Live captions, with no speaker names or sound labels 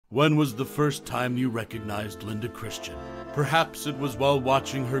When was the first time you recognized Linda Christian? Perhaps it was while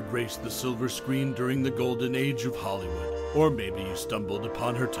watching her grace the silver screen during the golden age of Hollywood, or maybe you stumbled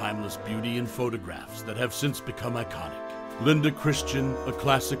upon her timeless beauty in photographs that have since become iconic. Linda Christian, a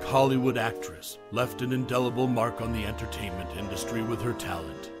classic Hollywood actress, left an indelible mark on the entertainment industry with her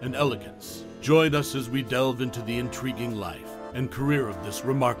talent and elegance. Join us as we delve into the intriguing life and career of this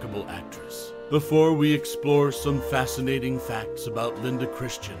remarkable actress. Before we explore some fascinating facts about Linda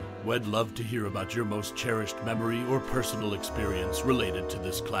Christian, we'd love to hear about your most cherished memory or personal experience related to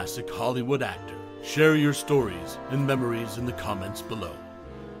this classic Hollywood actor. Share your stories and memories in the comments below.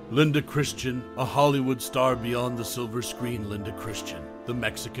 Linda Christian, a Hollywood star beyond the silver screen. Linda Christian, the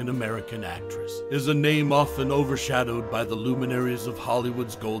Mexican-American actress, is a name often overshadowed by the luminaries of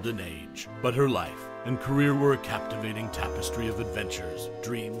Hollywood's golden age, but her life and career were a captivating tapestry of adventures,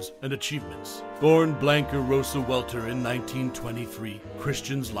 dreams, and achievements. Born Blanca Rosa Welter in 1923,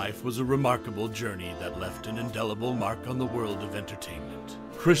 Christian's life was a remarkable journey that left an indelible mark on the world of entertainment.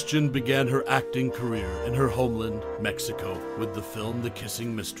 Christian began her acting career in her homeland, Mexico, with the film The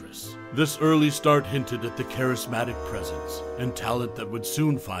Kissing Mistress. This early start hinted at the charismatic presence and talent that would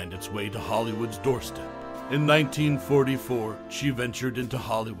soon find its way to Hollywood's doorstep. In 1944, she ventured into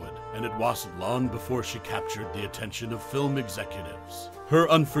Hollywood, and it wasn't long before she captured the attention of film executives. Her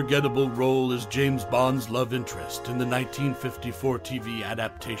unforgettable role as James Bond's love interest in the 1954 TV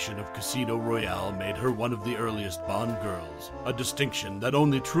adaptation of Casino Royale made her one of the earliest Bond girls, a distinction that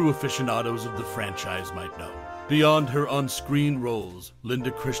only true aficionados of the franchise might know. Beyond her on-screen roles,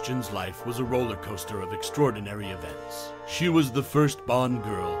 Linda Christian's life was a roller coaster of extraordinary events. She was the first Bond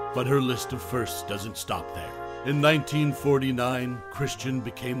girl, but her list of firsts doesn't stop there. In 1949, Christian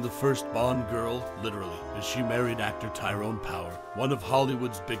became the first Bond girl, literally, as she married actor Tyrone Power, one of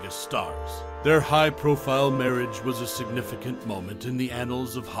Hollywood's biggest stars. Their high-profile marriage was a significant moment in the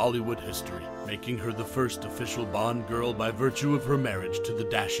annals of Hollywood history, making her the first official Bond girl by virtue of her marriage to the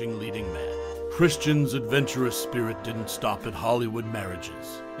dashing leading man. Christian's adventurous spirit didn't stop at Hollywood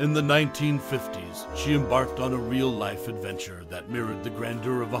marriages. In the 1950s, she embarked on a real-life adventure that mirrored the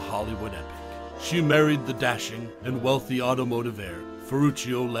grandeur of a Hollywood epic. She married the dashing and wealthy automotive heir,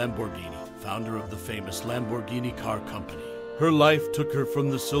 Ferruccio Lamborghini, founder of the famous Lamborghini car company. Her life took her from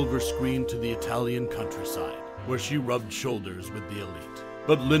the silver screen to the Italian countryside, where she rubbed shoulders with the elite.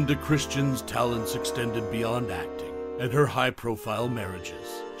 But Linda Christian's talents extended beyond acting and her high-profile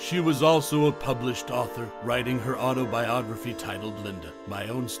marriages. She was also a published author, writing her autobiography titled Linda, My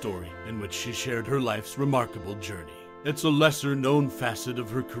Own Story, in which she shared her life's remarkable journey. It's a lesser-known facet of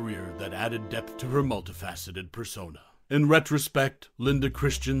her career that added depth to her multifaceted persona. In retrospect, Linda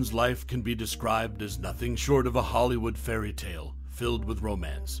Christian's life can be described as nothing short of a Hollywood fairy tale, filled with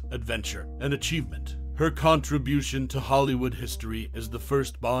romance, adventure, and achievement. Her contribution to Hollywood history as the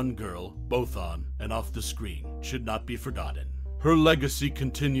first Bond girl, both on and off the screen, should not be forgotten. Her legacy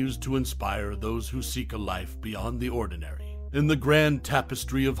continues to inspire those who seek a life beyond the ordinary. In the grand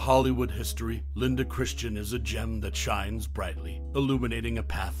tapestry of Hollywood history, Linda Christian is a gem that shines brightly, illuminating a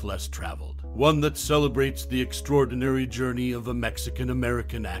path less traveled. One that celebrates the extraordinary journey of a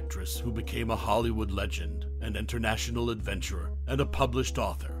Mexican-American actress who became a Hollywood legend, an international adventurer, and a published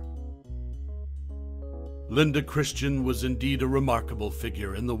author. Linda Christian was indeed a remarkable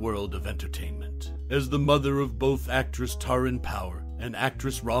figure in the world of entertainment. As the mother of both actress Tyrone Power and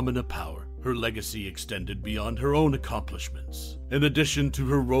actress Romana Power, her legacy extended beyond her own accomplishments. In addition to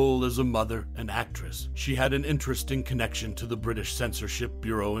her role as a mother and actress, she had an interesting connection to the British Censorship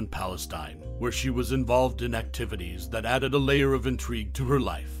Bureau in Palestine, where she was involved in activities that added a layer of intrigue to her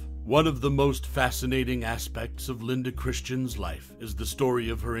life. One of the most fascinating aspects of Linda Christian's life is the story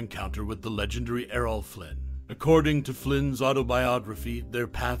of her encounter with the legendary Errol Flynn. According to Flynn's autobiography, their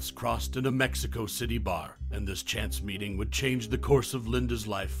paths crossed in a Mexico City bar, and this chance meeting would change the course of Linda's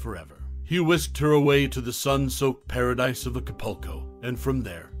life forever. He whisked her away to the sun-soaked paradise of Acapulco, and from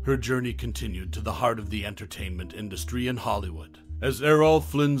there, her journey continued to the heart of the entertainment industry in Hollywood. As Errol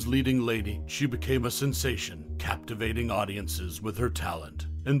Flynn's leading lady, she became a sensation, captivating audiences with her talent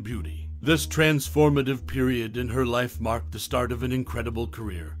and beauty. This transformative period in her life marked the start of an incredible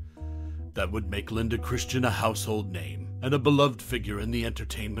career that would make Linda Christian a household name and a beloved figure in the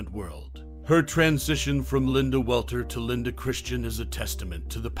entertainment world. Her transition from Linda Welter to Linda Christian is a testament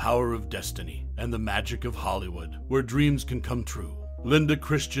to the power of destiny and the magic of Hollywood, where dreams can come true. Linda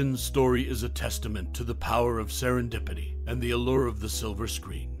Christian's story is a testament to the power of serendipity and the allure of the silver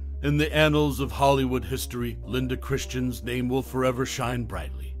screen. In the annals of Hollywood history, Linda Christian's name will forever shine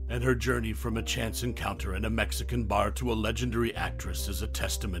brightly, and her journey from a chance encounter in a Mexican bar to a legendary actress is a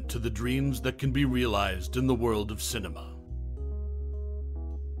testament to the dreams that can be realized in the world of cinema.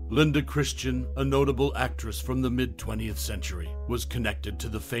 Linda Christian, a notable actress from the mid-20th century, was connected to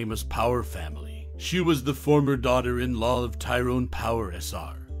the famous Powell family. She was the former daughter-in-law of Tyrone Powell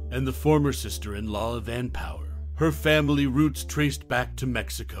Sr. and the former sister-in-law of Anne Powell. Her family roots traced back to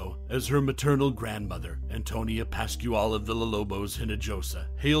Mexico, as her maternal grandmother, Antonia Pascuala Villalobos Hinojosa,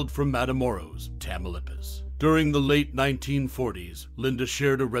 hailed from Matamoros, Tamaulipas. During the late 1940s, Linda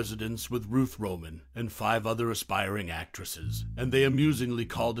shared a residence with Ruth Roman and 5 other aspiring actresses, and they amusingly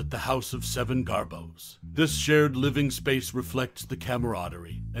called it the House of Seven Garbos. This shared living space reflects the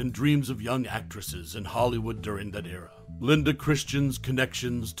camaraderie and dreams of young actresses in Hollywood during that era. Linda Christian's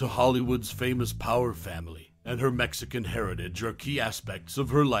connections to Hollywood's famous Powell family and her Mexican heritage are key aspects of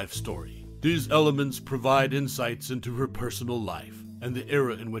her life story. These elements provide insights into her personal life and the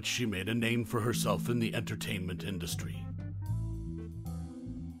era in which she made a name for herself in the entertainment industry.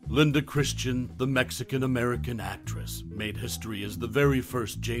 Linda Christian, the Mexican-American actress, made history as the very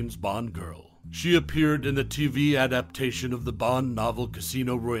first James Bond girl. She appeared in a TV adaptation of the Bond novel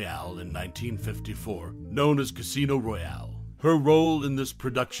Casino Royale in 1954, known as Casino Royale. Her role in this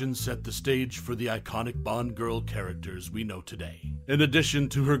production set the stage for the iconic Bond girl characters we know today. In addition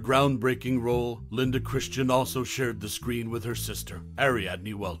to her groundbreaking role, Linda Christian also shared the screen with her sister,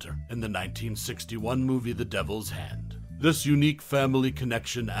 Ariadne Welter, in the 1961 movie The Devil's Hand. This unique family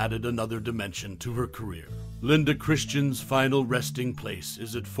connection added another dimension to her career. Linda Christian's final resting place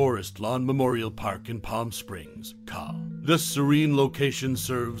is at Forest Lawn Memorial Park in Palm Springs, Cal. This serene location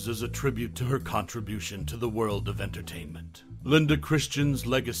serves as a tribute to her contribution to the world of entertainment. Linda Christian's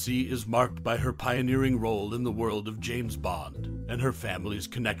legacy is marked by her pioneering role in the world of James Bond and her family's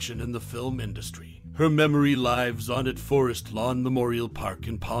connection in the film industry. Her memory lives on at Forest Lawn Memorial Park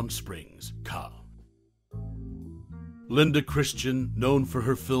in Palm Springs, Cal. Linda Christian, known for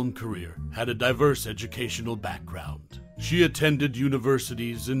her film career, had a diverse educational background. She attended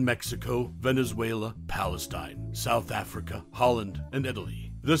universities in Mexico, Venezuela, Palestine, South Africa, Holland, and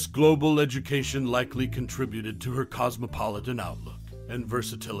Italy. This global education likely contributed to her cosmopolitan outlook and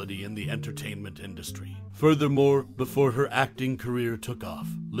versatility in the entertainment industry. Furthermore, before her acting career took off,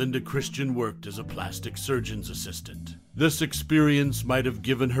 Linda Christian worked as a plastic surgeon's assistant. This experience might have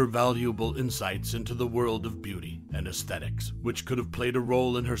given her valuable insights into the world of beauty and aesthetics, which could have played a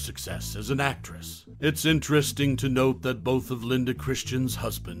role in her success as an actress. It's interesting to note that both of Linda Christian's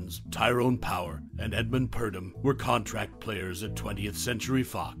husbands, Tyrone Powell and Edmund Purdom, were contract players at 20th Century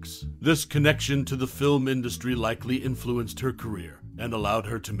Fox. This connection to the film industry likely influenced her career and allowed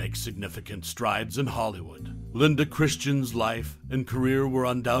her to make significant strides in Hollywood. Linda Christian's life and career were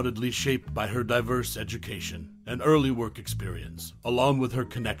undoubtedly shaped by her diverse education and early work experience, along with her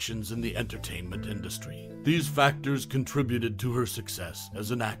connections in the entertainment industry. These factors contributed to her success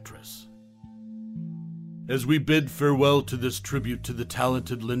as an actress. As we bid farewell to this tribute to the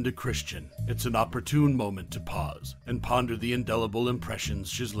talented Linda Christian, it's an opportune moment to pause and ponder the indelible impressions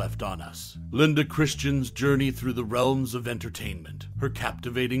she's left on us. Linda Christian's journey through the realms of entertainment, her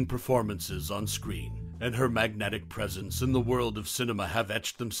captivating performances on screen, and her magnetic presence in the world of cinema have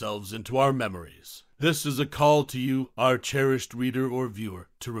etched themselves into our memories. This is a call to you, our cherished reader or viewer,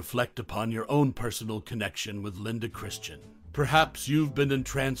 to reflect upon your own personal connection with Linda Christian. Perhaps you've been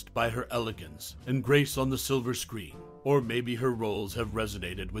entranced by her elegance and grace on the silver screen, or maybe her roles have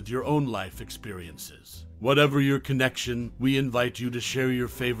resonated with your own life experiences. Whatever your connection, we invite you to share your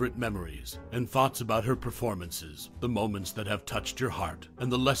favorite memories and thoughts about her performances, the moments that have touched your heart, and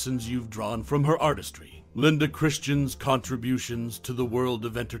the lessons you've drawn from her artistry. Linda Christian's contributions to the world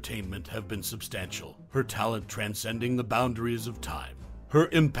of entertainment have been substantial, her talent transcending the boundaries of time. Her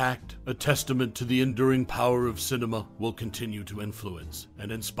impact, a testament to the enduring power of cinema, will continue to influence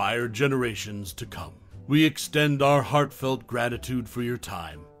and inspire generations to come. We extend our heartfelt gratitude for your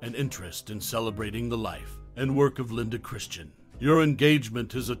time and interest in celebrating the life and work of Linda Christian. Your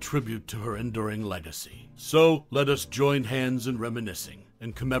engagement is a tribute to her enduring legacy. So, let us join hands in reminiscing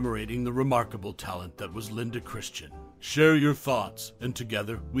and commemorating the remarkable talent that was Linda Christian. Share your thoughts, and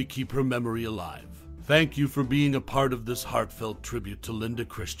together we keep her memory alive. Thank you for being a part of this heartfelt tribute to Linda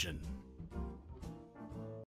Christian.